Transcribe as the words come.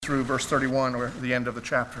through verse 31, or the end of the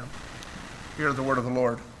chapter. Hear the word of the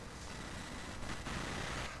Lord.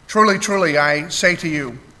 Truly, truly, I say to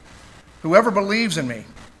you, whoever believes in me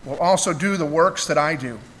will also do the works that I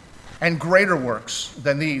do, and greater works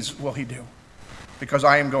than these will he do, because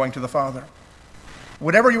I am going to the Father.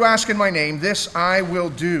 Whatever you ask in my name, this I will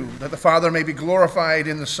do, that the Father may be glorified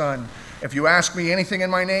in the Son. If you ask me anything in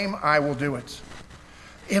my name, I will do it.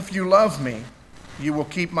 If you love me, you will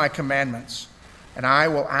keep my commandments. And I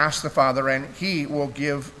will ask the Father, and he will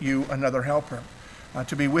give you another helper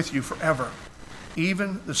to be with you forever,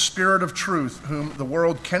 even the Spirit of truth, whom the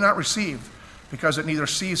world cannot receive, because it neither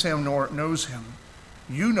sees him nor knows him.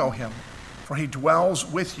 You know him, for he dwells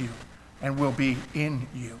with you and will be in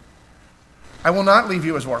you. I will not leave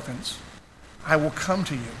you as orphans. I will come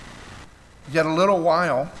to you. Yet a little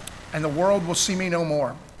while, and the world will see me no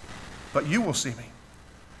more, but you will see me.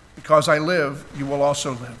 Because I live, you will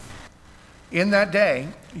also live. In that day,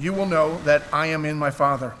 you will know that I am in my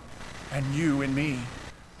Father, and you in me,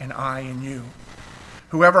 and I in you.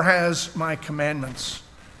 Whoever has my commandments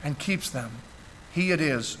and keeps them, he it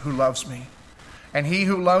is who loves me. And he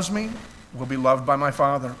who loves me will be loved by my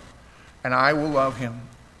Father, and I will love him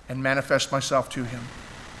and manifest myself to him.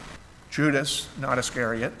 Judas, not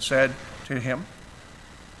Iscariot, said to him,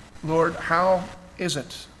 Lord, how is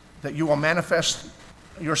it that you will manifest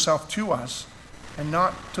yourself to us and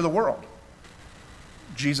not to the world?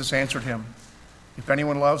 Jesus answered him, if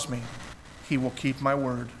anyone loves me, he will keep my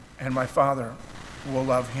word, and my Father will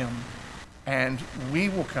love him, and we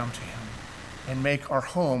will come to him and make our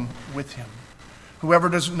home with him. Whoever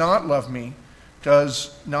does not love me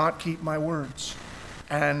does not keep my words,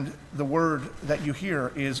 and the word that you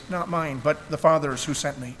hear is not mine, but the Father's who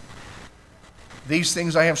sent me. These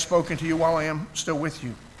things I have spoken to you while I am still with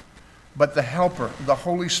you. But the Helper, the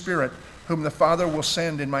Holy Spirit, whom the Father will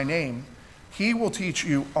send in my name, he will teach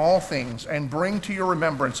you all things and bring to your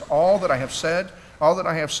remembrance all that I have said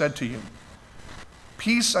to you.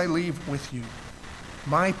 Peace I leave with you.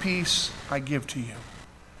 My peace I give to you.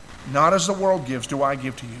 Not as the world gives do I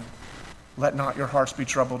give to you. Let not your hearts be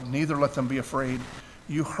troubled, neither let them be afraid.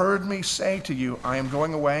 You heard me say to you, I am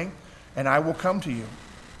going away, and I will come to you.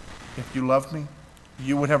 If you loved me,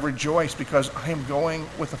 you would have rejoiced, because I am going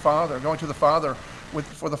to the Father,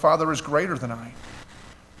 for the Father is greater than I.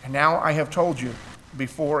 And now I have told you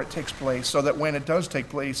before it takes place, so that when it does take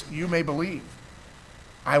place, you may believe.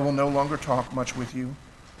 I will no longer talk much with you,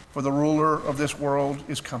 for the ruler of this world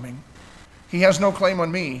is coming. He has no claim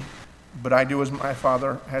on me, but I do as my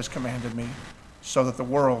Father has commanded me, so that the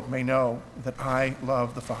world may know that I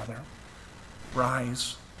love the Father.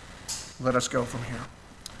 Rise, let us go from here.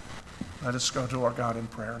 Let us go to our God in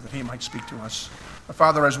prayer, that he might speak to us.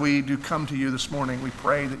 Father, as we do come to you this morning, we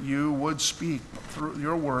pray that you would speak through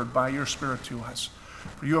your word by your Spirit to us.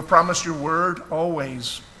 For you have promised your word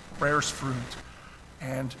always bears fruit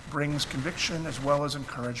and brings conviction as well as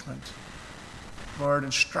encouragement. Lord,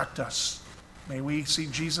 instruct us. May we see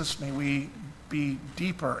Jesus. May we be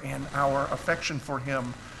deeper in our affection for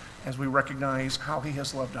him as we recognize how he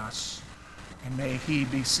has loved us. And may he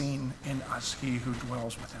be seen in us, he who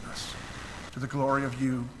dwells within us, to the glory of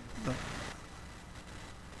you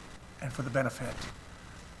and for the benefit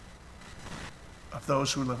of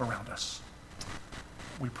those who live around us.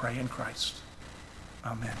 We pray in Christ.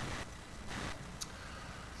 Amen.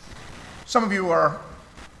 Some of you are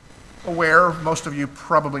aware, most of you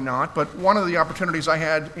probably not, but one of the opportunities I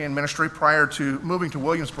had in ministry prior to moving to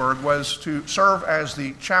Williamsburg was to serve as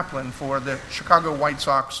the chaplain for the Chicago White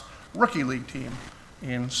Sox Rookie League team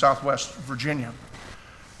in Southwest Virginia.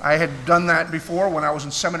 I had done that before when I was in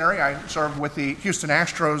seminary. I served with the Houston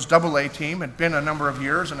Astros AA team. It had been a number of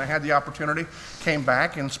years, and I had the opportunity, came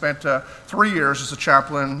back and spent 3 years as a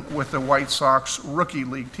chaplain with the White Sox Rookie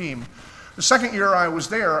League team. The second year I was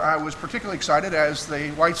there, I was particularly excited as the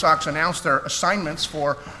White Sox announced their assignments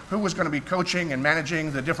for who was going to be coaching and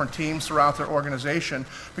managing the different teams throughout their organization,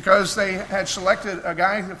 because they had selected a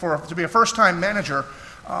guy to be a first-time manager.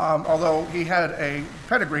 Although he had a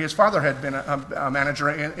pedigree, his father had been a manager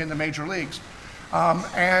in the major leagues.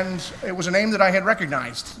 And it was a name that I had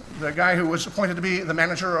recognized. The guy who was appointed to be the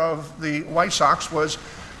manager of the White Sox was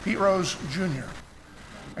Pete Rose Jr.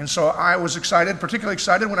 And so I was excited, particularly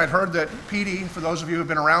excited when I'd heard that Petey, for those of you who have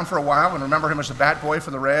been around for a while and remember him as the bat boy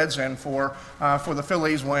for the Reds and for the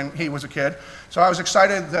Phillies when he was a kid. So I was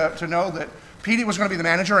excited to know that Petey was going to be the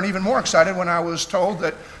manager, and even more excited when I was told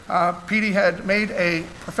that Petey had made a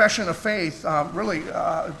profession of faith, I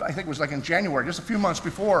think it was like in January, just a few months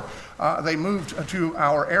before they moved to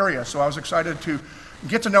our area. So I was excited to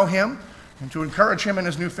get to know him and to encourage him in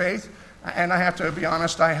his new faith, And I have to be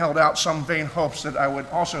honest, I held out some vain hopes that I would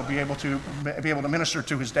also be able to minister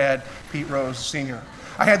to his dad, Pete Rose Sr.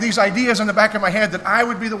 I had these ideas in the back of my head that I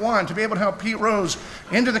would be the one to be able to help Pete Rose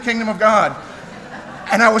into the kingdom of God.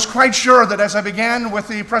 And I was quite sure that as I began with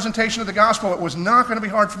the presentation of the gospel, it was not going to be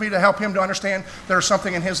hard for me to help him to understand there's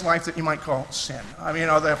something in his life that you might call sin. I mean,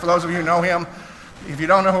 for those of you who know him, if you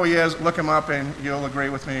don't know who he is, look him up and you'll agree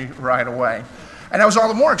with me right away. And I was all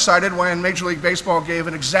the more excited when Major League Baseball gave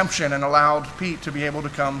an exemption and allowed Pete to be able to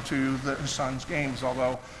come to his son's games,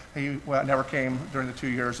 although he never came during the 2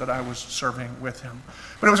 years that I was serving with him.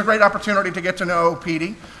 But it was a great opportunity to get to know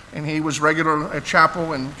Petey, and he was regular at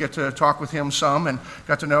chapel and get to talk with him some, and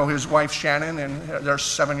got to know his wife Shannon and their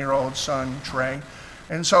 7-year-old son Trey.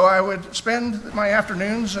 And so I would spend my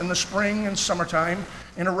afternoons in the spring and summertime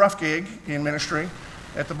in a rough gig in ministry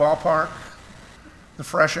at the ballpark, the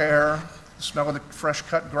fresh air, the smell of the fresh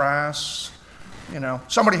cut grass. You know,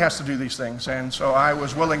 somebody has to do these things, and so I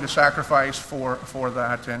was willing to sacrifice for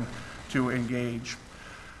that and to engage.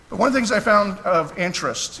 But one of the things I found of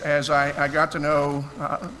interest as I got to know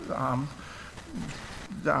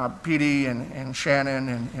Petey and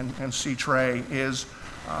Shannon and C. Trey is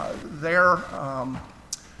the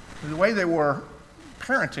way they were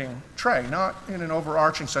parenting Trey, not in an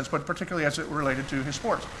overarching sense, but particularly as it related to his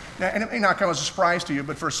sports. Now, and it may not come as a surprise to you,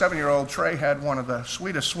 but for a 7-year-old, Trey had one of the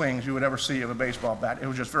sweetest swings you would ever see of a baseball bat. It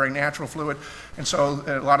was just very natural, fluid, and so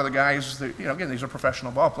a lot of the guys, again, these are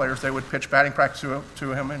professional ball players, they would pitch batting practice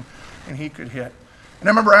to him, and he could hit. And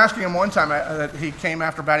I remember asking him one time that he came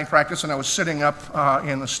after batting practice, and I was sitting up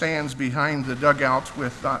in the stands behind the dugout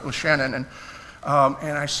with Shannon, and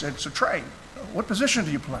I said, "So Trey, what position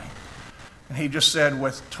do you play?" And he just said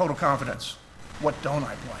with total confidence, "What don't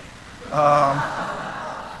I play?"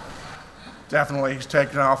 Definitely he's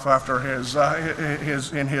taken off after his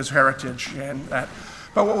heritage and that.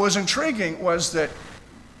 But what was intriguing was that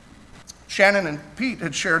Shannon and Pete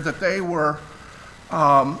had shared that they were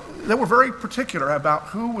very particular about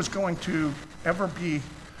who was going to ever be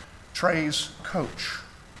Trey's coach.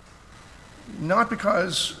 Not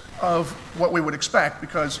because of what we would expect,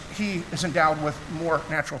 because he is endowed with more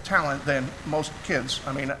natural talent than most kids.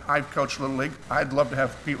 I mean, I've coached Little League. I'd love to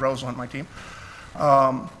have Pete Rose on my team.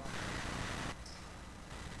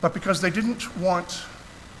 But because they didn't want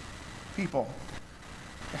people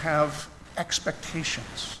to have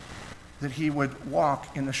expectations that he would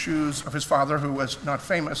walk in the shoes of his father, who was not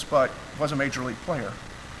famous, but was a major league player,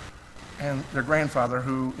 and their grandfather,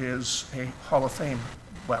 who is a Hall of Fame,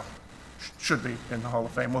 well, should be in the Hall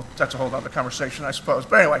of Fame. Well, that's a whole other conversation, I suppose.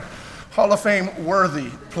 But anyway, Hall of Fame worthy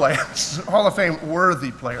players. Hall of Fame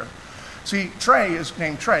worthy player. See, Trey is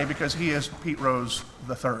named Trey because he is Pete Rose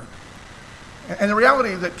III. And the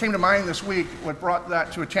reality that came to mind this week, what brought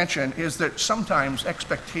that to attention, is that sometimes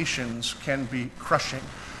expectations can be crushing,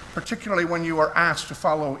 particularly when you are asked to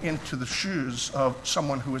follow into the shoes of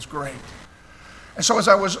someone who is great. And so as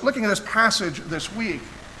I was looking at this passage this week,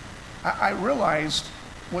 I realized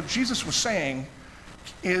what Jesus was saying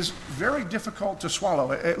is very difficult to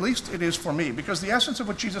swallow. At least it is for me, because the essence of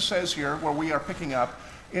what Jesus says here, where we are picking up,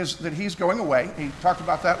 is that he's going away. He talked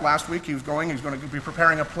about that last week. He's going to be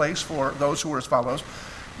preparing a place for those who are his followers.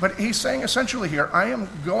 But he's saying essentially here, I am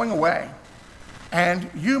going away. And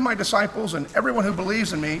you, my disciples, and everyone who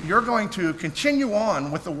believes in me, you're going to continue on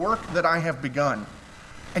with the work that I have begun.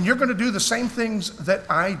 And you're going to do the same things that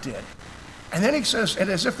I did. And then he says, and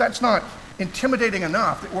as if that's not intimidating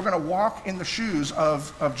enough, that we're going to walk in the shoes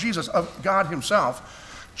of Jesus, of God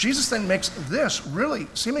himself, Jesus then makes this really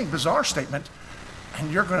seeming bizarre statement, and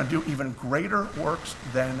you're going to do even greater works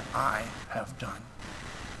than I have done.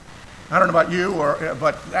 I don't know about you,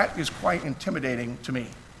 but that is quite intimidating to me.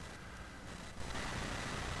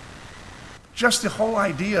 Just the whole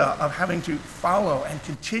idea of having to follow and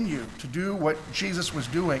continue to do what Jesus was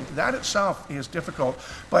doing, that itself is difficult.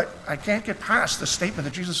 But I can't get past the statement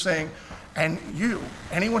that Jesus is saying, and you,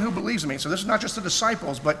 anyone who believes in me. So this is not just the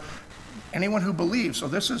disciples, but anyone who believes. So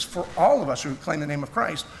this is for all of us who claim the name of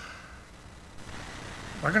Christ.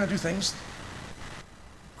 We're going to do things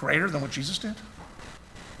greater than what Jesus did.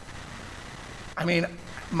 I mean,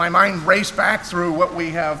 my mind raced back through what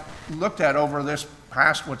we have looked at over this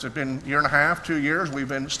past, what's it been, year and a half, 2 years. We've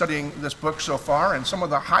been studying this book so far, and some of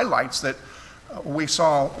the highlights that we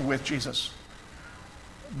saw with Jesus.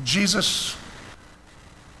 Jesus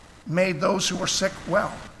made those who were sick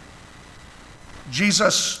well.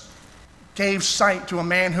 Jesus gave sight to a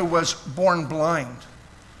man who was born blind.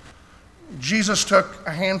 Jesus took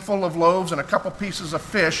a handful of loaves and a couple pieces of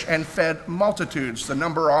fish and fed multitudes. The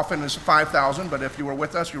number often is 5,000, but if you were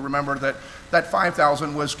with us, you remember that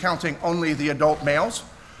 5,000 was counting only the adult males.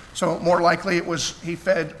 So more likely it was he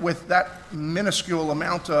fed with that minuscule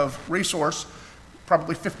amount of resource,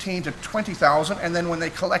 probably 15 to 20,000, and then when they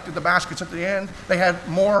collected the baskets at the end, they had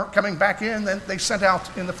more coming back in than they sent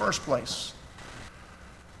out in the first place.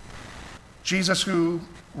 Jesus, who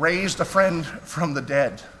raised a friend from the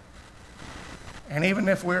dead. And even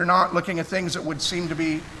if we're not looking at things that would seem to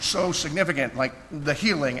be so significant, like the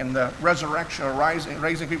healing and the resurrection or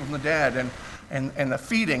raising people from the dead and the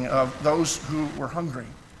feeding of those who were hungry.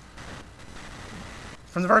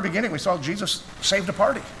 From the very beginning, we saw Jesus saved a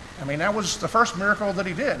party. I mean, that was the first miracle that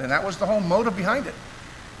he did, and that was the whole motive behind it.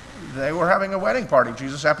 They were having a wedding party.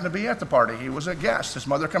 Jesus happened to be at the party. He was a guest. His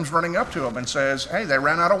mother comes running up to him and says, hey, they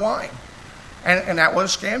ran out of wine. And that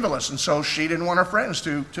was scandalous. And so she didn't want her friends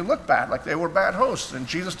to look bad, like they were bad hosts. And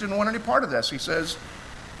Jesus didn't want any part of this. He says,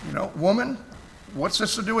 woman, what's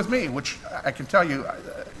this to do with me? Which I can tell you,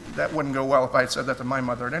 that wouldn't go well if I had said that to my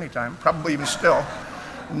mother at any time. Probably even still.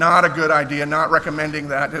 Not a good idea, not recommending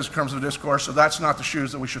that in terms of discourse. So that's not the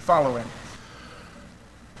shoes that we should follow in.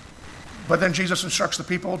 But then Jesus instructs the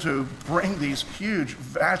people to bring these huge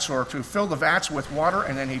vats or to fill the vats with water,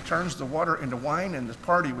 and then he turns the water into wine, and the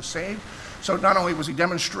party was saved. So not only was he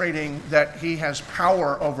demonstrating that he has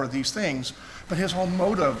power over these things, but his whole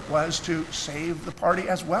motive was to save the party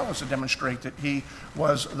as well as to demonstrate that he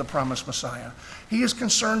was the promised Messiah. He is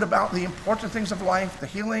concerned about the important things of life, the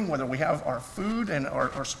healing, whether we have our food and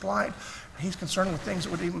are supplied. He's concerned with things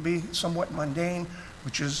that would even be somewhat mundane,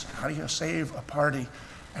 which is how do you save a party?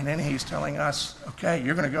 And then he's telling us, okay,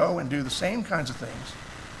 you're going to go and do the same kinds of things,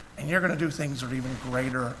 and you're going to do things that are even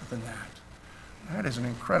greater than that. That is an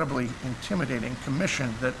incredibly intimidating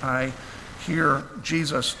commission that I hear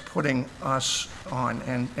Jesus putting us on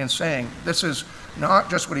and saying, this is not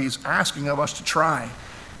just what he's asking of us to try,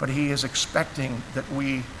 but he is expecting that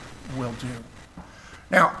we will do.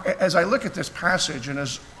 Now, as I look at this passage, and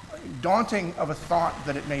as daunting of a thought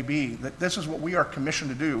that it may be, that this is what we are commissioned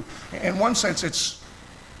to do, in one sense, it's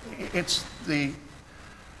the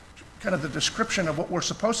kind of the description of what we're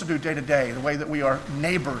supposed to do day to day, the way that we are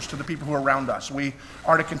neighbors to the people who are around us. We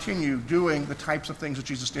are to continue doing the types of things that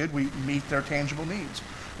Jesus did. We meet their tangible needs.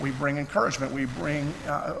 We bring encouragement. We bring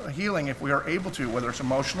healing if we are able to, whether it's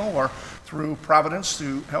emotional or through providence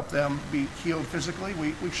to help them be healed physically.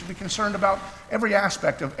 We should be concerned about every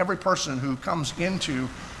aspect of every person who comes into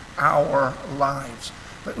our lives.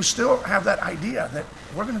 But we still have that idea that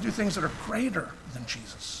we're going to do things that are greater than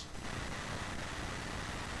Jesus.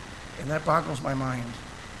 And that boggles my mind.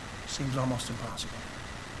 Seems almost impossible.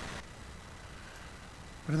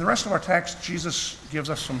 But in the rest of our text, Jesus gives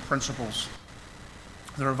us some principles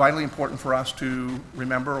that are vitally important for us to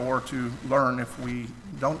remember or to learn if we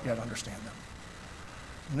don't yet understand them.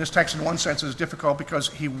 And this text, in one sense, is difficult because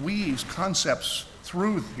he weaves concepts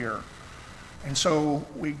through here. And so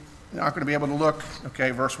we're not going to be able to look, okay,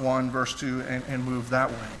 verse 1, verse 2, and move that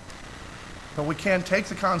way. But we can take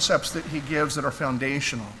the concepts that he gives that are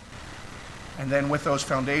foundational, and then with those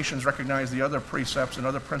foundations, recognize the other precepts and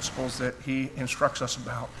other principles that he instructs us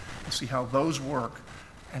about, and see how those work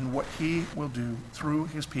and what he will do through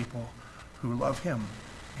his people who love him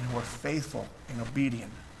and who are faithful and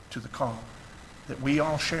obedient to the call that we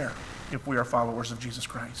all share if we are followers of Jesus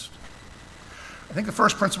Christ. I think the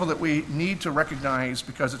first principle that we need to recognize,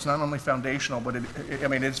 because it's not only foundational, but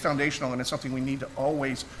it's foundational and it's something we need to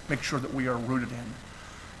always make sure that we are rooted in,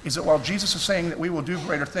 is that while Jesus is saying that we will do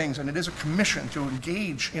greater things, and it is a commission to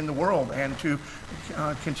engage in the world and to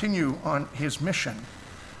continue on his mission,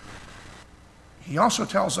 he also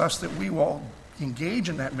tells us that we will engage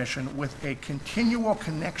in that mission with a continual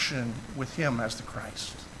connection with him as the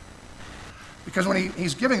Christ. Because when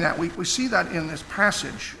he's giving that, we see that in this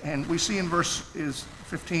passage, and we see in verse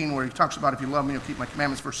 15 where he talks about, if you love me, you'll keep my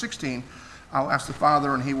commandments. Verse 16, I'll ask the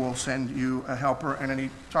Father, and he will send you a helper. And then he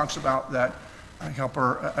talks about that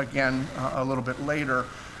helper again a little bit later.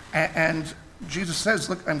 And Jesus says,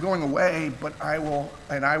 look, I'm going away, but I will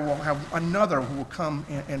have another who will come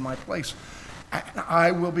in my place.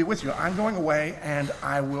 I will be with you. I'm going away, and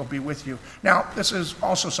I will be with you. Now, this is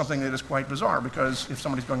also something that is quite bizarre, because if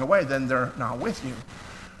somebody's going away, then they're not with you.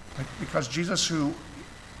 Because Jesus, who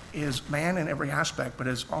is man in every aspect, but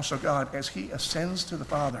is also God, as he ascends to the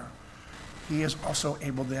Father, he is also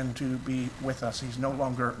able then to be with us. He's no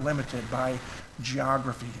longer limited by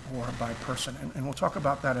geography or by person. And we'll talk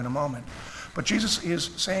about that in a moment. But Jesus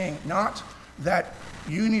is saying not that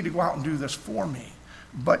you need to go out and do this for me,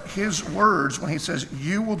 but his words when he says,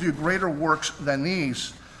 you will do greater works than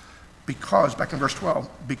these because, back in verse 12,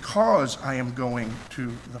 because I am going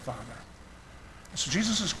to the Father. So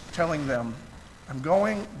Jesus is telling them, I'm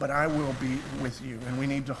going, but I will be with you. And we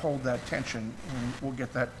need to hold that tension, and we'll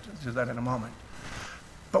get to that in a moment.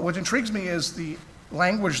 But what intrigues me is the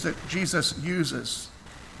language that Jesus uses.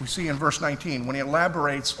 We see in verse 19, when he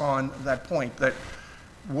elaborates on that point, that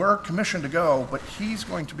we're commissioned to go, but he's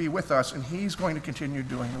going to be with us, and he's going to continue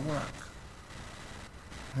doing the work.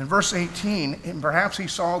 In verse 18, and perhaps he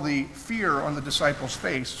saw the fear on the disciples'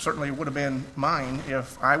 face. Certainly it would have been mine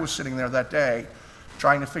if I was sitting there that day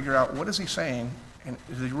trying to figure out, what is he saying, and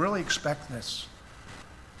does he really expect this?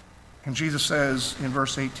 And Jesus says in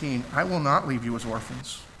verse 18, I will not leave you as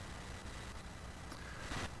orphans.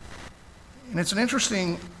 And it's an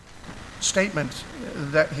interesting statement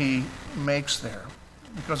that he makes there,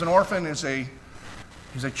 because an orphan is a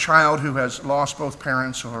child who has lost both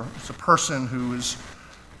parents, or it's a person who is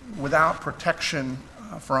without protection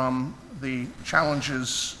from the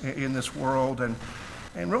challenges in this world.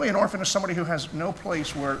 And really an orphan is somebody who has no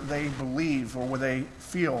place where they believe or where they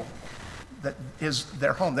feel that is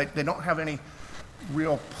their home. They don't have any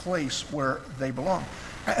real place where they belong.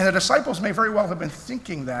 And the disciples may very well have been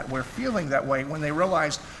thinking that way, feeling that way, when they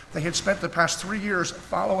realized they had spent the past 3 years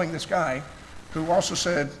following this guy who also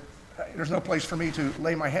said, there's no place for me to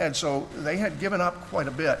lay my head. So they had given up quite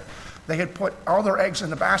a bit. They had put all their eggs in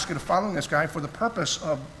the basket of following this guy for the purpose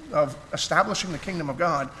of establishing the kingdom of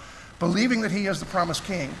God, believing that he is the promised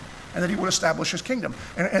king and that he would establish his kingdom.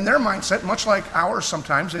 And their mindset, much like ours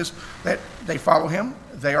sometimes, is that they follow him,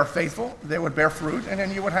 they are faithful, they would bear fruit, and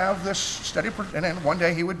then you would have this steady, and then one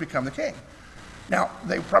day he would become the king. Now,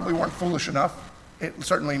 they probably weren't foolish enough,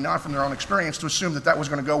 certainly not from their own experience, to assume that that was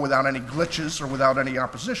going to go without any glitches or without any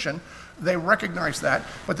opposition. They recognized that,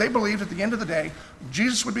 but they believed at the end of the day,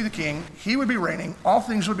 Jesus would be the king, he would be reigning, all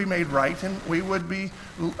things would be made right, and we would be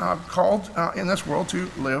called in this world to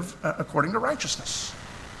live according to righteousness.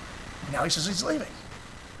 Now he says he's leaving.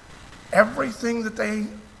 Everything that they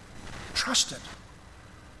trusted,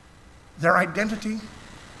 their identity,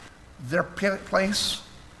 their place,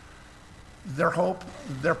 their hope,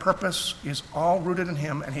 their purpose is all rooted in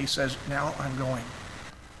him, and he says, now I'm going.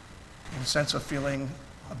 In a sense of feeling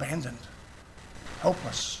abandoned,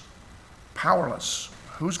 hopeless, powerless.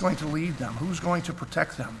 Who's going to lead them? Who's going to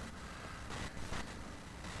protect them?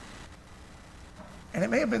 And it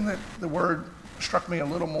may have been that the word struck me a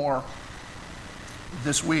little more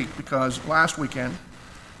this week, because last weekend,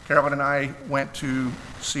 Carolyn and I went to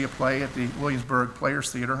see a play at the Williamsburg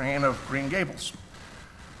Players Theater, Anne of Green Gables.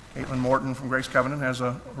 Caitlin Morton from Grace Covenant has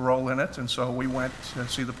a role in it, and so we went to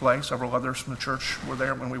see the play. Several others from the church were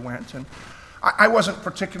there when we went, and I wasn't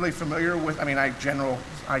particularly familiar with, general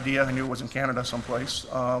idea, I knew it was in Canada someplace,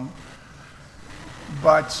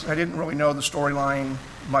 but I didn't really know the storyline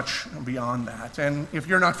much beyond that. And if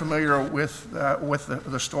you're not familiar with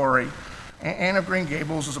the story, Anne of Green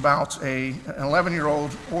Gables is about an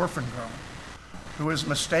 11-year-old orphan girl who is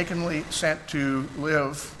mistakenly sent to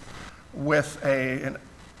live with a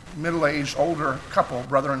middle-aged older couple,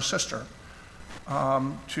 brother and sister,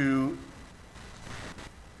 to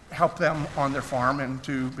help them on their farm and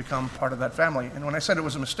to become part of that family. And when I said it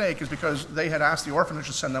was a mistake, is because they had asked the orphanage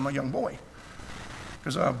to send them a young boy.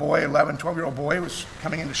 Because a boy, 11, 12-year-old boy, was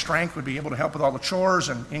coming into strength, would be able to help with all the chores,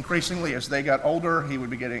 and increasingly as they got older, he would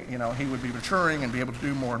be he would be maturing and be able to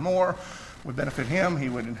do more and more, would benefit him, he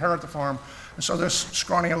would inherit the farm. And so this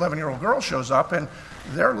scrawny 11-year-old girl shows up, and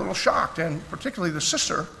they're a little shocked, and particularly the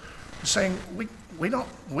sister is saying, we don't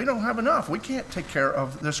have enough. We can't take care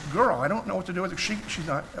of this girl. I don't know what to do with her. She's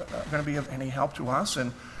not going to be of any help to us,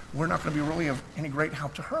 and we're not going to be really of any great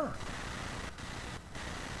help to her.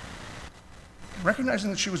 Recognizing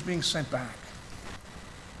that she was being sent back,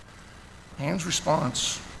 Anne's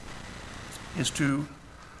response is to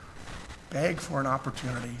beg for an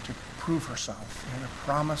opportunity to prove herself and a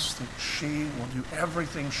promise that she will do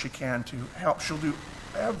everything she can to help. She'll do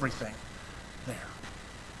everything there.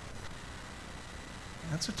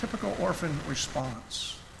 That's a typical orphan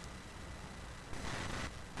response.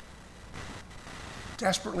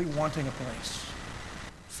 Desperately wanting a place,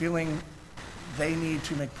 feeling they need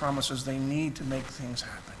to make promises, they need to make things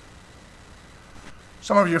happen.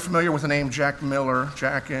 Some of you are familiar with the name Jack Miller,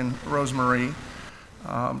 Jack and Rosemary.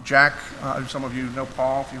 Jack, some of you know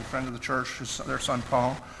Paul, if you're a friend of the church, their son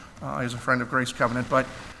Paul is a friend of Grace Covenant. But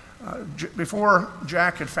before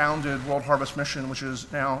Jack had founded World Harvest Mission, which is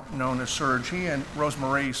now known as Surge, he and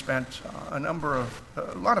Rosemary spent a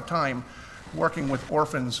lot of time working with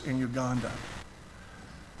orphans in Uganda.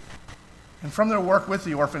 And from their work with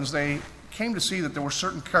the orphans, they came to see that there were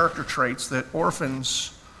certain character traits that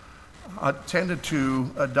orphans tended to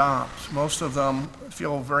adopt. Most of them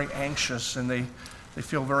feel very anxious and they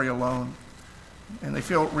feel very alone. and they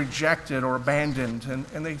feel rejected or abandoned,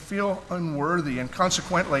 and they feel unworthy, and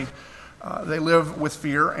consequently, they live with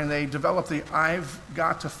fear, and they develop the I've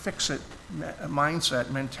got to fix it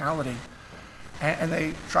mindset, mentality. And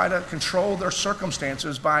they try to control their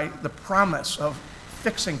circumstances by the promise of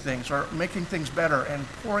fixing things or making things better and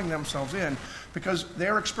pouring themselves in, because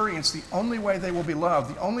their experience, the only way they will be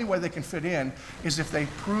loved, the only way they can fit in, is if they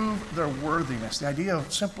prove their worthiness. The idea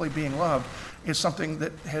of simply being loved is something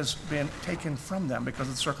that has been taken from them because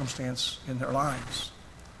of the circumstance in their lives.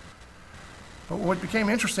 But what became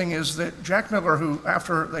interesting is that Jack Miller, who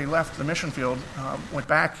after they left the mission field, went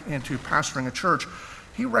back into pastoring a church,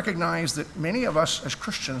 he recognized that many of us as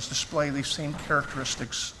Christians display these same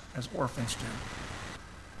characteristics as orphans do.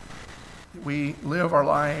 We live our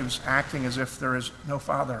lives acting as if there is no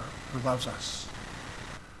Father who loves us.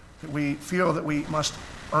 That we feel that we must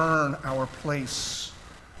earn our place,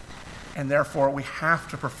 and therefore we have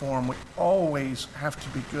to perform. We always have to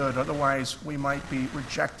be good, otherwise we might be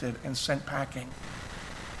rejected and sent packing.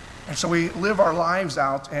 And so we live our lives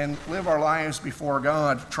out and live our lives before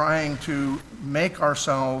God, trying to make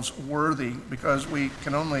ourselves worthy because we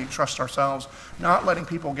can only trust ourselves, not letting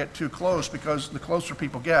people get too close, because the closer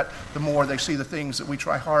people get, the more they see the things that we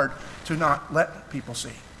try hard to not let people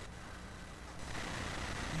see.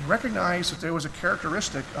 You recognize that there was a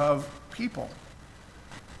characteristic of people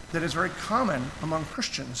that is very common among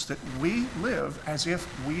Christians, that we live as if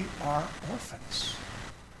we are orphans.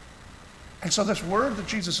 And so this word that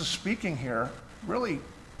Jesus is speaking here really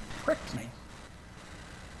pricked me,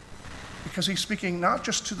 because he's speaking not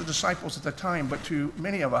just to the disciples at the time, but to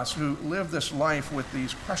many of us who live this life with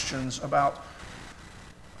these questions about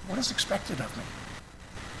what is expected of me?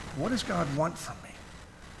 What does God want from me?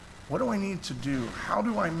 What do I need to do? How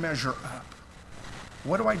do I measure up?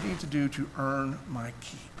 What do I need to do to earn my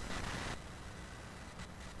keep?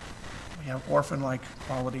 We have orphan-like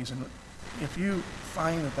qualities, and if you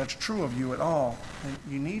find that that's true of you at all, then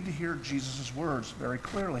you need to hear Jesus' words very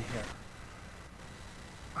clearly here.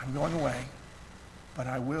 I'm going away, but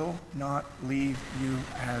I will not leave you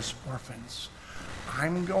as orphans.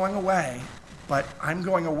 I'm going away, but I'm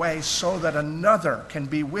going away so that another can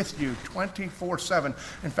be with you 24/7.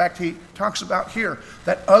 In fact, he talks about here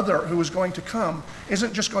that other who is going to come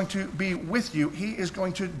isn't just going to be with you, he is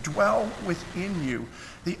going to dwell within you.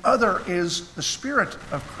 The other is the Spirit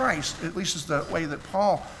of Christ, at least is the way that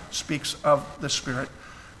Paul speaks of the Spirit.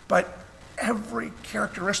 But every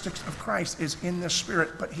characteristic of Christ is in the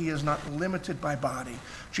Spirit, but he is not limited by body.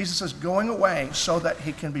 Jesus is going away so that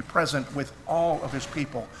he can be present with all of his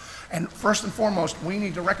people. And first and foremost, we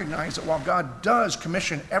need to recognize that while God does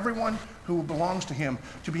commission everyone who belongs to him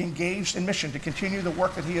to be engaged in mission, to continue the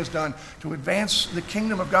work that he has done, to advance the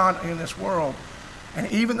kingdom of God in this world, and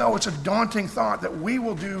even though it's a daunting thought that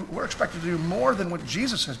we're expected to do more than what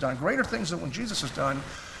Jesus has done, greater things than what Jesus has done,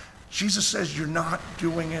 Jesus says, you're not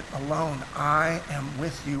doing it alone. I am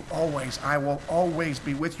with you always. I will always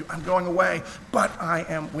be with you. I'm going away, but I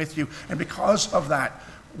am with you. And because of that,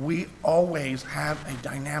 we always have a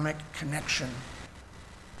dynamic connection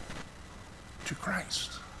to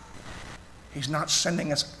Christ. He's not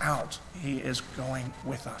sending us out. He is going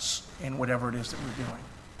with us in whatever it is that we're doing.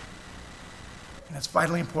 And it's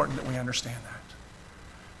vitally important that we understand that.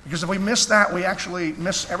 Because if we miss that, we actually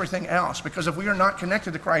miss everything else. Because if we are not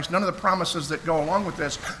connected to Christ, none of the promises that go along with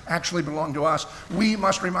this actually belong to us. We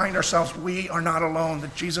must remind ourselves we are not alone,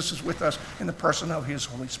 that Jesus is with us in the person of his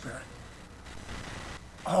Holy Spirit.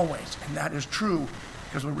 Always. And that is true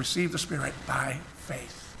because we receive the Spirit by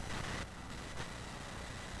faith.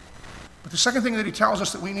 But the second thing that he tells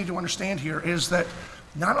us that we need to understand here is that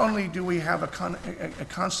not only do we have a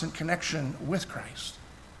constant connection with Christ,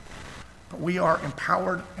 but we are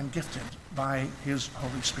empowered and gifted by his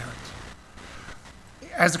Holy Spirit.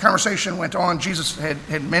 As the conversation went on, Jesus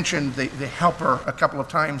had mentioned the helper a couple of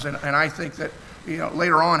times, and I think that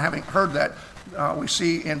later on, having heard that, we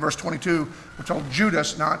see in verse 22, we're told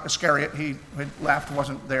Judas, not Iscariot, he had left,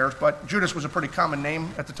 wasn't theirs, but Judas was a pretty common name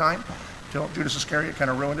at the time, until Judas Iscariot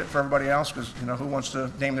kind of ruined it for everybody else, because who wants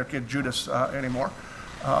to name their kid Judas anymore?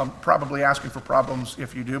 Probably asking for problems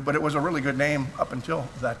if you do, but it was a really good name up until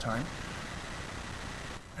that time.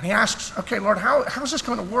 And he asks, okay, Lord, how's this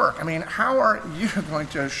going to work? I mean, how are you going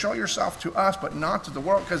to show yourself to us but not to the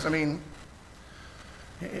world? Because,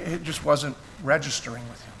 it just wasn't registering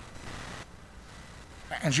with him.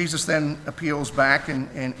 And Jesus then appeals back,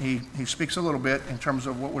 and he speaks a little bit in terms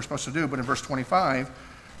of what we're supposed to do. But in verse 25,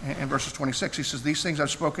 In verses 26, he says, "These things I've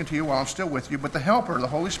spoken to you while I'm still with you, but the Helper, the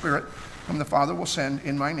Holy Spirit, whom the Father will send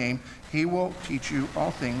in my name, he will teach you all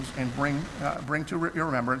things and bring to your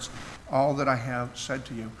remembrance all that I have said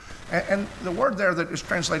to you." And the word there that is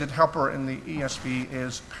translated helper in the ESV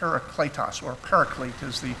is parakletos, or paraclete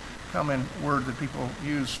is the common word that people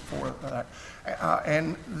use for that.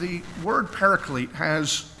 And the word paraclete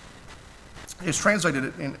is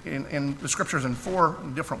translated in the scriptures in 4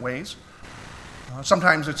 different ways.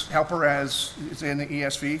 Sometimes it's helper, as it's in the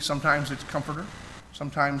ESV. Sometimes it's comforter.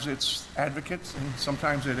 Sometimes it's advocate. And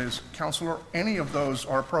sometimes it is counselor. Any of those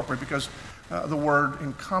are appropriate because the word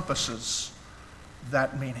encompasses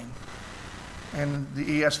that meaning. And the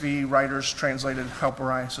ESV writers translated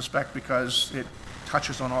helper, I suspect, because it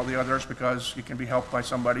touches on all the others, because you can be helped by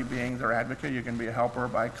somebody being their advocate. You can be a helper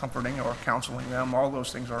by comforting or counseling them. All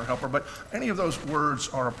those things are a helper. But any of those words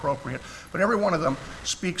are appropriate. But every one of them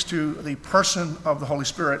speaks to the person of the Holy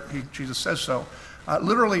Spirit. Jesus says so.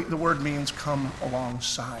 Literally, the word means come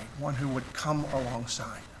alongside, one who would come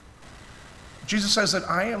alongside. Jesus says that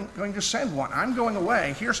I am going to send one. I'm going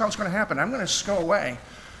away. Here's how it's going to happen. I'm going to go away.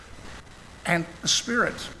 And the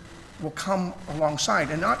Spirit will come alongside,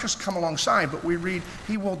 and not just come alongside, but we read,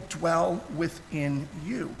 he will dwell within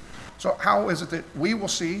you. So how is it that we will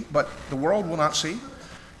see, but the world will not see?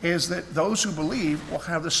 Is that those who believe will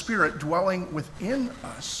have the Spirit dwelling within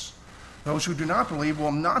us. Those who do not believe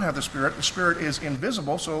will not have the Spirit. The Spirit is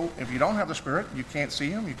invisible, so if you don't have the Spirit, you can't see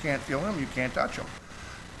him, you can't feel him, you can't touch him.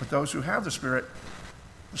 But those who have the Spirit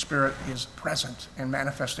is present and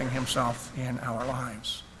manifesting himself in our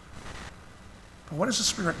lives. But what does the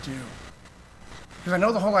Spirit do? Because I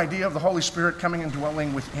know the whole idea of the Holy Spirit coming and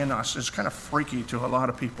dwelling within us is kind of freaky to a lot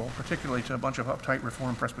of people, particularly to a bunch of uptight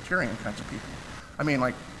Reformed Presbyterian kinds of people. I mean,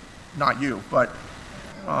 like, not you, but...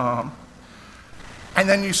 And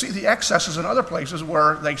then you see the excesses in other places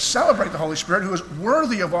where they celebrate the Holy Spirit, who is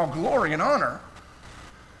worthy of all glory and honor.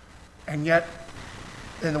 And yet,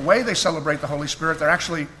 in the way they celebrate the Holy Spirit, they're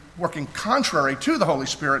actually working contrary to the Holy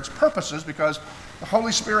Spirit's purposes, because the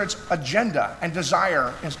Holy Spirit's agenda and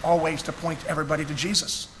desire is always to point everybody to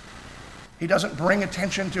Jesus. He doesn't bring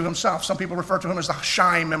attention to himself. Some people refer to him as the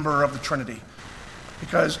shy member of the Trinity,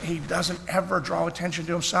 because he doesn't ever draw attention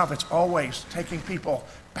to himself. It's always taking people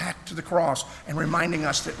back to the cross and reminding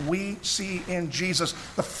us that we see in Jesus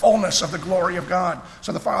the fullness of the glory of God.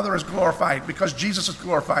 So the Father is glorified because Jesus is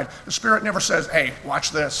glorified. The Spirit never says, "Hey,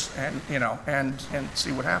 watch this," and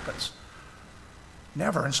see what happens.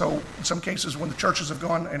 Never. And so in some cases when the churches have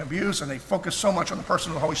gone in abuse and they focus so much on the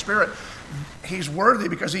person of the Holy Spirit, he's worthy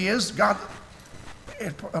because he is God,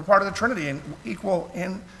 a part of the Trinity, and equal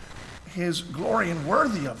in his glory and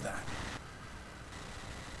worthy of that.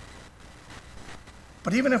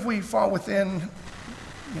 But even if we fall within,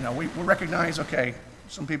 we recognize, okay,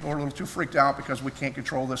 some people are a little too freaked out because we can't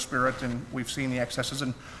control the Spirit, and we've seen the excesses,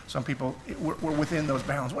 and some people, we're within those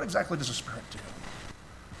bounds. What exactly does the Spirit do?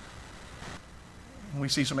 We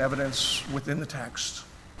see some evidence within the text,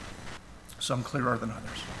 some clearer than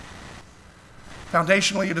others.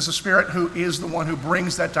 Foundationally, it is the Spirit who is the one who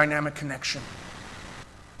brings that dynamic connection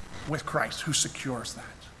with Christ, who secures that.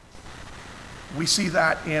 We see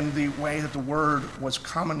that in the way that the word was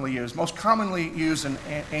commonly used. Most commonly used in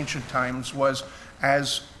ancient times was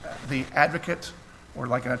as the advocate, or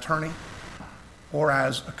like an attorney, or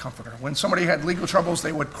as a comforter. When somebody had legal troubles,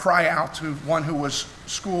 they would cry out to one who was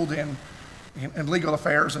schooled in legal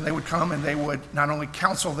affairs, and they would come and they would not only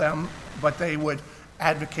counsel them, but they would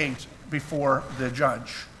advocate before the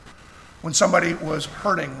judge. When somebody was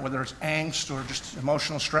hurting, whether it's angst or just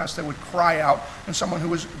emotional stress, they would cry out, and someone who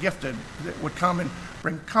was gifted would come and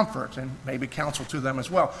bring comfort and maybe counsel to them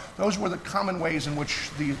as well. Those were the common ways in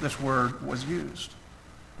which this word was used.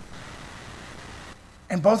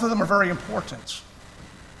 And both of them are very important,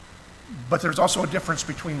 but there's also a difference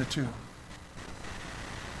between the two.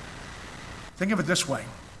 Think of it this way.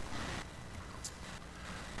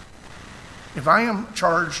 If I am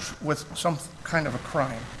charged with some kind of a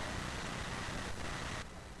crime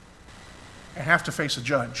and have to face a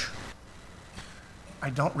judge,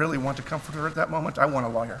 I don't really want a comforter at that moment. I want a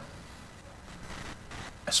lawyer,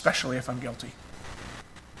 especially if I'm guilty.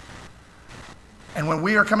 And when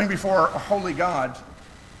we are coming before a holy God,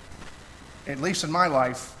 at least in my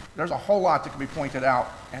life, there's a whole lot that can be pointed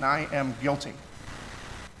out, and I am guilty.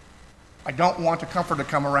 I don't want a comforter to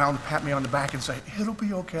come around and pat me on the back and say, "It'll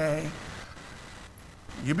be okay.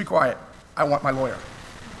 You be quiet." I want my lawyer.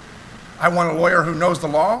 I want a lawyer who knows the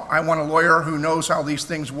law. I want a lawyer who knows how these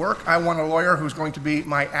things work. I want a lawyer who's going to be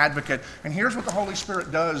my advocate. And here's what the Holy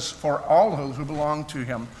Spirit does for all who belong to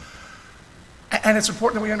him. And it's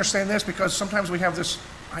important that we understand this, because sometimes we have this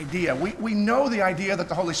idea. We know the idea that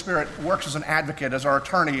the Holy Spirit works as an advocate, as our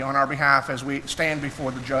attorney on our behalf as we stand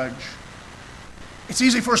before the judge. It's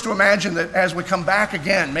easy for us to imagine that as we come back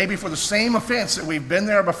again, maybe for the same offense that we've been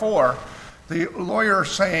there before, the lawyer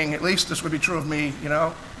saying, at least this would be true of me,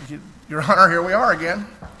 Your Honor, here we are again.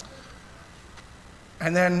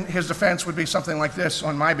 And then his defense would be something like this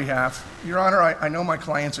on my behalf. Your Honor, I know my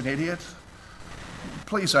client's an idiot.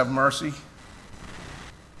 Please have mercy.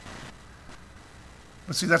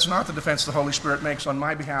 But see, that's not the defense the Holy Spirit makes on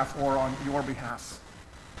my behalf or on your behalf.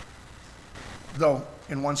 Though,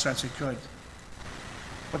 in one sense, he could.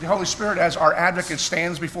 But the Holy Spirit, as our advocate,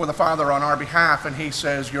 stands before the Father on our behalf, and he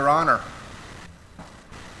says, Your Honor,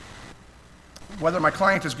 whether my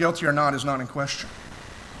client is guilty or not is not in question.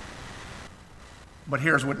 But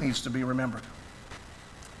here's what needs to be remembered.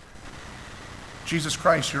 Jesus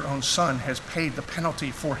Christ, your own Son, has paid the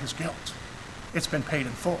penalty for his guilt. It's been paid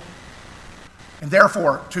in full. And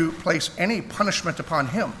therefore, to place any punishment upon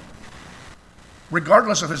him,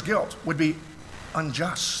 regardless of his guilt, would be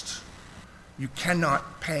unjust. You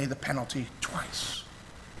cannot pay the penalty twice.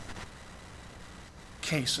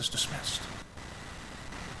 Case is dismissed.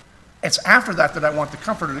 It's after that that I want the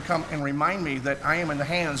Comforter to come and remind me that I am in the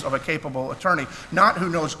hands of a capable attorney, not who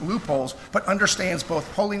knows loopholes, but understands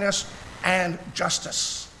both holiness and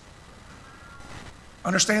justice.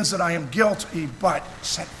 Understands that I am guilty, but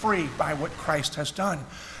set free by what Christ has done.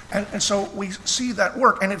 And so we see that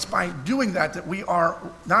work, and it's by doing that that we are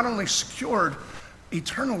not only secured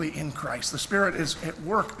eternally in Christ. The Spirit is at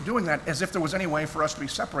work doing that as if there was any way for us to be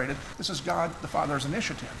separated. This is God the Father's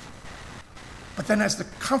initiative. But then as the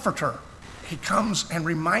Comforter, he comes and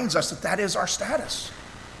reminds us that that is our status.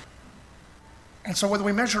 And so whether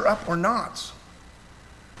we measure up or not,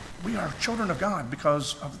 we are children of God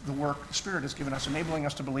because of the work the Spirit has given us, enabling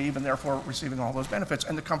us to believe and therefore receiving all those benefits.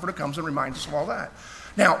 And the Comforter comes and reminds us of all that.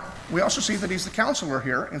 Now, we also see that he's the counselor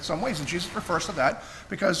here in some ways, and Jesus refers to that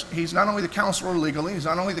because he's not only the counselor legally, he's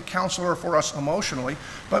not only the counselor for us emotionally,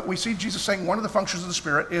 but we see Jesus saying one of the functions of the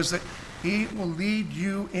Spirit is that he will lead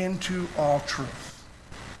you into all truth.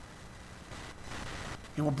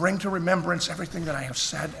 He will bring to remembrance everything that I have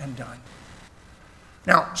said and done.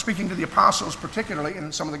 Now, speaking to the apostles particularly,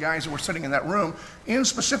 and some of the guys who were sitting in that room, in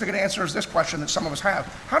specific it answers this question that some of us have.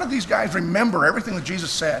 How did these guys remember everything that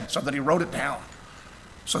Jesus said so that he wrote it down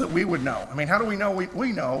so that we would know? I mean, how do we know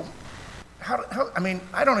we know?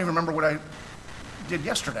 I don't even remember what I did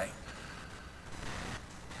yesterday.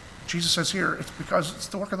 Jesus says here, it's because it's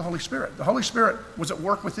the work of the Holy Spirit. The Holy Spirit was at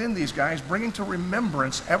work within these guys, bringing to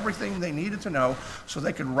remembrance everything they needed to know so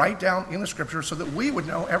they could write down in the Scripture so that we would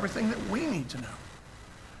know everything that we need to know.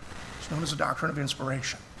 Known as the doctrine of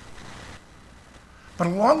inspiration. But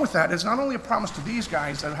along with that, it's not only a promise to these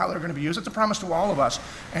guys and how they're going to be used, it's a promise to all of us.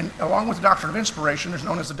 And along with the doctrine of inspiration, there's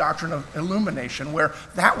known as the doctrine of illumination, where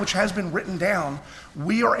that which has been written down,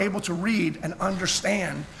 we are able to read and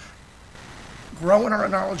understand, grow in our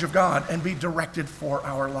knowledge of God, and be directed for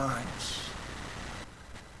our lives.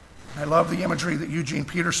 I love the imagery that Eugene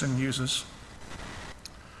Peterson uses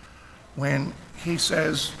when he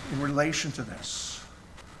says in relation to this,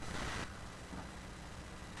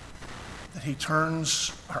 that he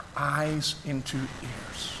turns our eyes into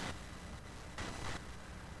ears.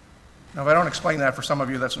 Now, if I don't explain that for some of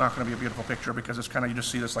you, that's not going to be a beautiful picture because it's kind of, you just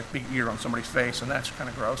see this like big ear on somebody's face, and that's kind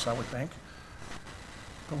of gross, I would think.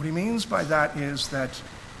 But what he means by that is that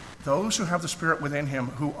those who have the Spirit within him,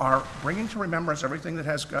 who are bringing to remembrance everything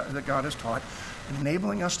that God has taught,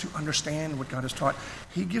 enabling us to understand what God has taught,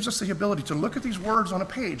 he gives us the ability to look at these words on a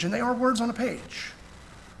page, and they are words on a page.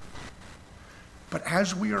 But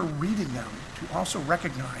as we are reading them, to also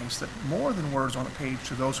recognize that more than words on a page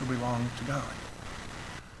to those who belong to God,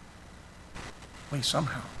 we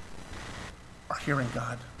somehow are hearing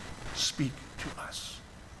God speak to us.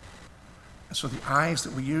 And so the eyes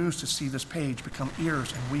that we use to see this page become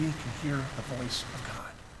ears, and we can hear the voice of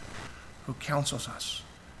God, who counsels us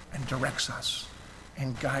and directs us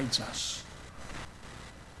and guides us,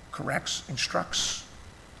 corrects, instructs,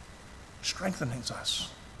 strengthens us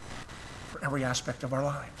for every aspect of our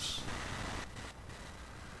lives.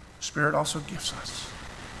 Spirit also gives us.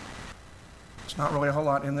 It's not really a whole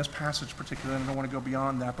lot in this passage particularly, and I don't want to go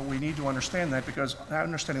beyond that, but we need to understand that because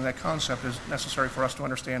understanding that concept is necessary for us to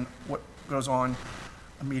understand what goes on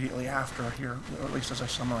immediately after here, or at least as I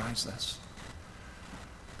summarize this.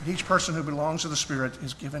 But each person who belongs to the Spirit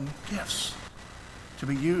is given gifts to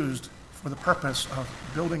be used for the purpose of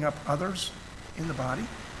building up others in the body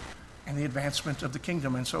and the advancement of the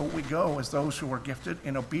kingdom. And so we go as those who are gifted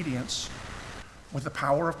in obedience with the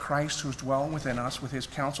power of Christ who's dwelling within us, with his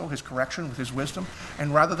counsel, his correction, with his wisdom.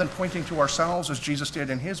 And rather than pointing to ourselves as Jesus did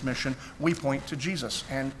in his mission, we point to Jesus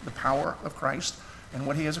and the power of Christ, and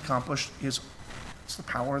what he has accomplished it's the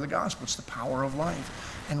power of the gospel. It's the power of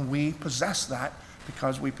life. And we possess that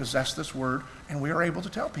because we possess this word, and we are able to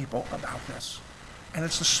tell people about this. And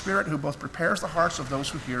it's the Spirit who both prepares the hearts of those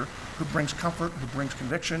who hear, who brings comfort, who brings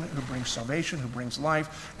conviction, who brings salvation, who brings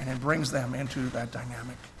life, and then brings them into that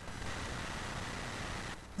dynamic.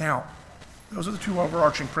 Now, those are the two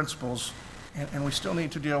overarching principles, and we still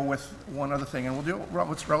need to deal with one other thing, and we'll deal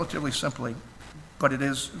with it relatively simply, but it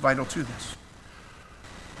is vital to this.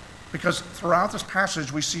 Because throughout this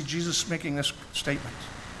passage, we see Jesus making this statement: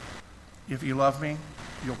 if you love me,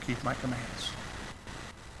 you'll keep my commands.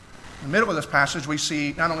 In the middle of this passage, we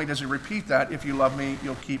see not only does he repeat that, if you love me,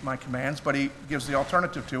 you'll keep my commands, but he gives the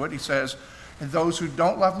alternative to it. He says, and those who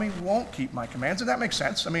don't love me won't keep my commands. And that makes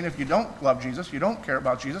sense. I mean, if you don't love Jesus, you don't care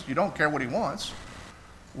about Jesus, you don't care what he wants,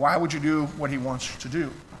 why would you do what he wants to do?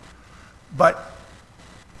 But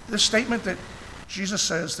this statement that Jesus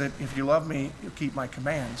says that if you love me, you'll keep my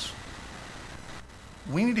commands,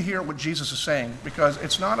 we need to hear what Jesus is saying, because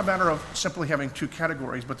it's not a matter of simply having two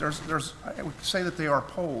categories, but there's I would say that they are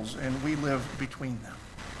poles, and we live between them.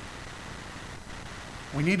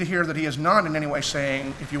 We need to hear that he is not in any way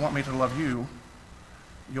saying, if you want me to love you,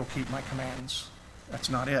 you'll keep my commands. That's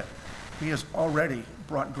not it. He has already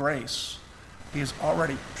brought grace. He has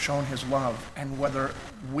already shown his love. And whether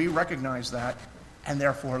we recognize that and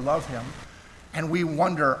therefore love him, and we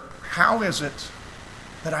wonder, how is it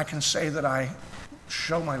that I can say that I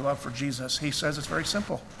show my love for Jesus? He says it's very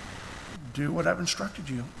simple. Do what I've instructed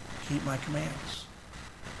you. Keep my commands.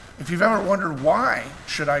 If you've ever wondered, why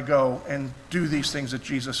should I go and do these things that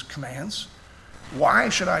Jesus commands? Why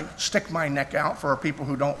should I stick my neck out for people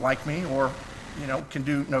who don't like me or, can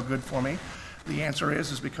do no good for me? The answer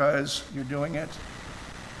is because you're doing it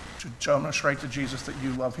to demonstrate to Jesus that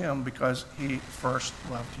you love him because he first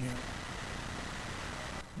loved you.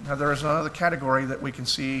 Now, there is another category that we can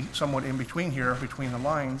see somewhat in between here, between the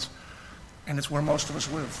lines, and it's where most of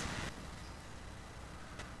us live,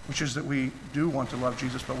 which is that we do want to love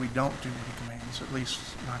Jesus, but we don't do what he commands, at least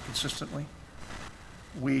not consistently.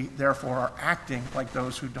 We, therefore, are acting like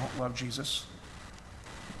those who don't love Jesus.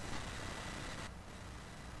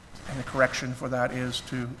 And the correction for that is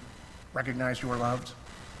to recognize you are loved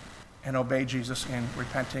and obey Jesus in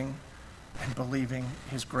repenting and believing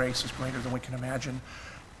his grace is greater than we can imagine.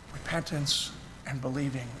 Repentance and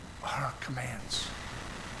believing are commands.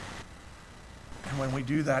 And when we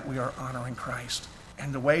do that, we are honoring Christ.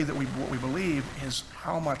 And the way that what we believe is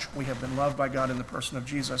how much we have been loved by God in the person of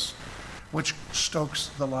Jesus, which stokes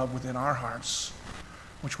the love within our hearts,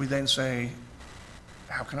 which we then say,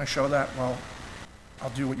 how can I show that? Well, I'll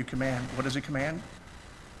do what you command. What does he command?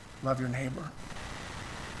 Love your neighbor.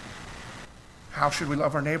 How should we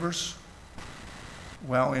love our neighbors?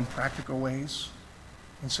 Well, in practical ways,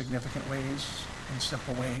 in significant ways, in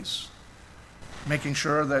simple ways. Making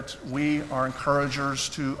sure that we are encouragers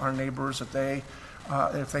to our neighbors, that they,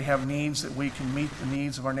 if they have needs, that we can meet the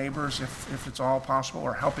needs of our neighbors if it's all possible,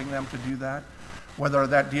 or helping them to do that. Whether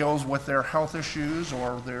that deals with their health issues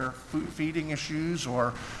or their feeding issues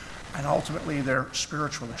and ultimately their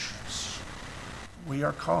spiritual issues. We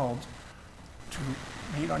are called to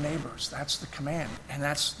meet our neighbors. That's the command. And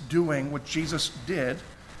that's doing what Jesus did,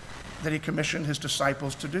 that he commissioned his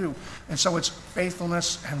disciples to do. And so it's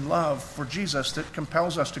faithfulness and love for Jesus that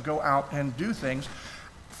compels us to go out and do things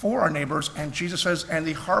for our neighbors. And Jesus says, and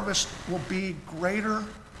the harvest will be greater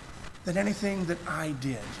than anything that I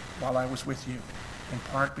did while I was with you, in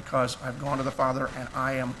part because I've gone to the Father and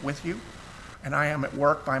I am with you, and I am at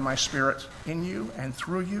work by my Spirit in you and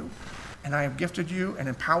through you, and I have gifted you and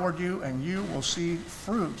empowered you, and you will see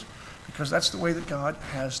fruit, because that's the way that God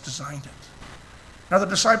has designed it. Now, the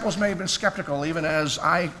disciples may have been skeptical, even as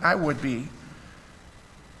I would be,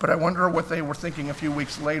 but I wonder what they were thinking a few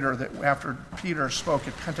weeks later, that after Peter spoke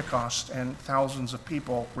at Pentecost and thousands of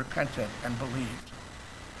people repented and believed.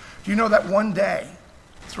 Do you know that one day,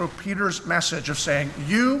 through Peter's message of saying,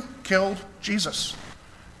 you killed Jesus,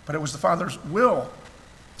 but it was the Father's will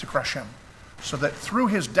to crush him, so that through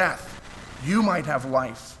his death, you might have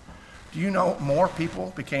life. Do you know more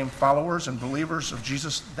people became followers and believers of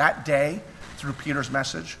Jesus that day through Peter's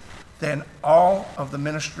message than all of the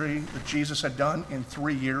ministry that Jesus had done in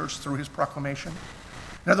 3 years through his proclamation?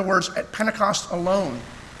 In other words, at Pentecost alone,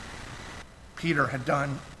 Peter had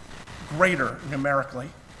done greater numerically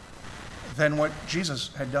than what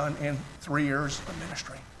Jesus had done in 3 years of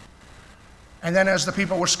ministry. And then as the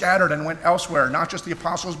people were scattered and went elsewhere, not just the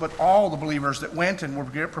apostles, but all the believers that went and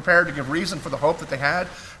were prepared to give reason for the hope that they had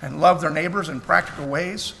and loved their neighbors in practical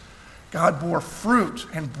ways, God bore fruit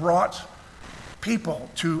and brought people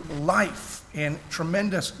to life in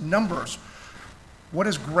tremendous numbers. What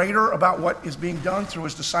is greater about what is being done through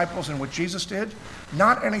his disciples and what Jesus did?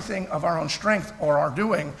 Not anything of our own strength or our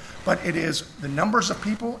doing, but it is the numbers of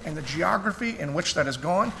people and the geography in which that has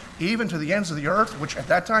gone, even to the ends of the earth, which at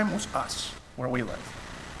that time was us, where we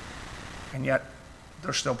live. And yet,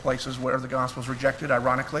 there's still places where the gospel is rejected,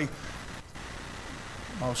 ironically,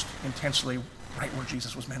 most intensely right where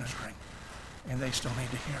Jesus was ministering. And they still need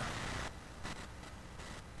to hear.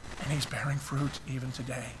 And he's bearing fruit even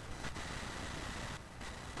today.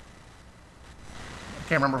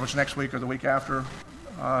 I can't remember if it's next week or the week after.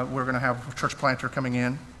 We're going to have a church planter coming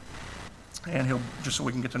in, and he'll, just so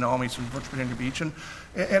we can get to know him, he's from Virginia Beach. And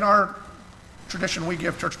in our tradition, we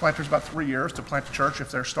give church planters about 3 years to plant a church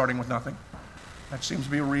if they're starting with nothing. That seems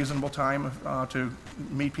to be a reasonable time to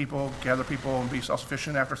meet people, gather people, and be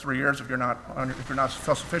self-sufficient. After 3 years, if you're not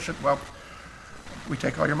self-sufficient, well, we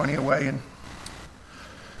take all your money away and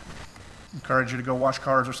encourage you to go wash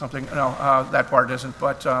cars or something. No, that part isn't.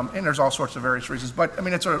 But and there's all sorts of various reasons. But I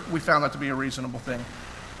mean, we found that to be a reasonable thing.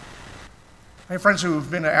 I have friends who've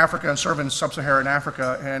been to Africa and served in sub-Saharan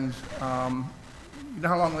Africa, and you know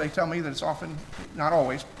how long they tell me that it's often, not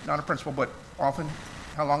always, not a principle, but often,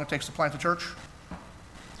 how long it takes to plant a church?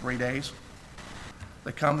 3 days.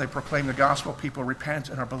 They come, they proclaim the gospel, people repent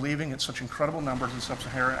and are believing in such incredible numbers in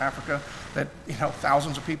sub-Saharan Africa that, you know,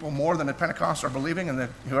 thousands of people, more than at Pentecost, are believing, and that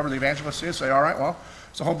whoever the evangelist is say, all right, well,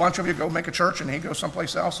 it's a whole bunch of you, go make a church, and he goes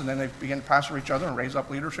someplace else, and then they begin to pastor each other and raise up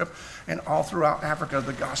leadership. And all throughout Africa,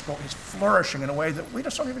 the gospel is flourishing in a way that we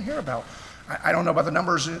just don't even hear about. I don't know about the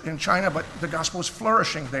numbers in China, but the gospel is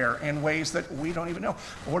flourishing there in ways that we don't even know.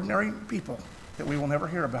 Ordinary people that we will never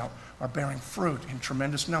hear about are bearing fruit in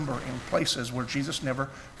tremendous number in places where Jesus never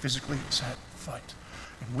physically set foot.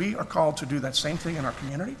 And we are called to do that same thing in our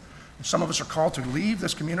community. And some of us are called to leave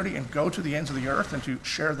this community and go to the ends of the earth and to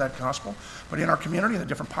share that gospel. But in our community, in the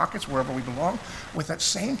different pockets, wherever we belong, with that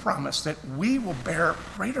same promise that we will bear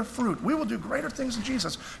greater fruit. We will do greater things than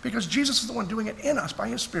Jesus, because Jesus is the one doing it in us by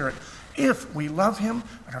his Spirit. If we love him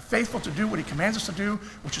and are faithful to do what he commands us to do,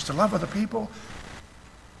 which is to love other people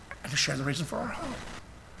and to share the reason for our hope.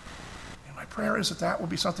 My prayer is that that will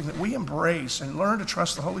be something that we embrace and learn to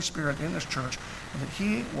trust the Holy Spirit in this church, and that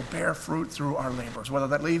he will bear fruit through our labors. Whether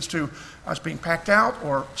that leads to us being packed out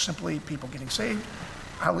or simply people getting saved,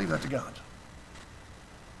 I'll leave that to God.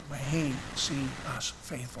 May he see us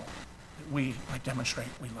faithful, that we might demonstrate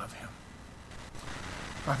we love him.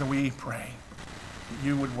 Father, we pray that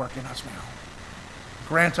you would work in us now.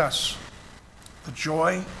 Grant us the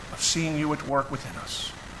joy of seeing you at work within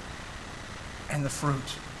us and the fruit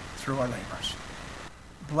through our labors.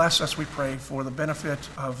 Bless us, we pray, for the benefit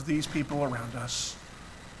of these people around us,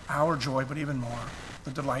 our joy, but even more,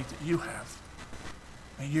 the delight that you have.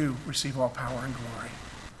 May you receive all power and glory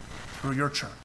through your church.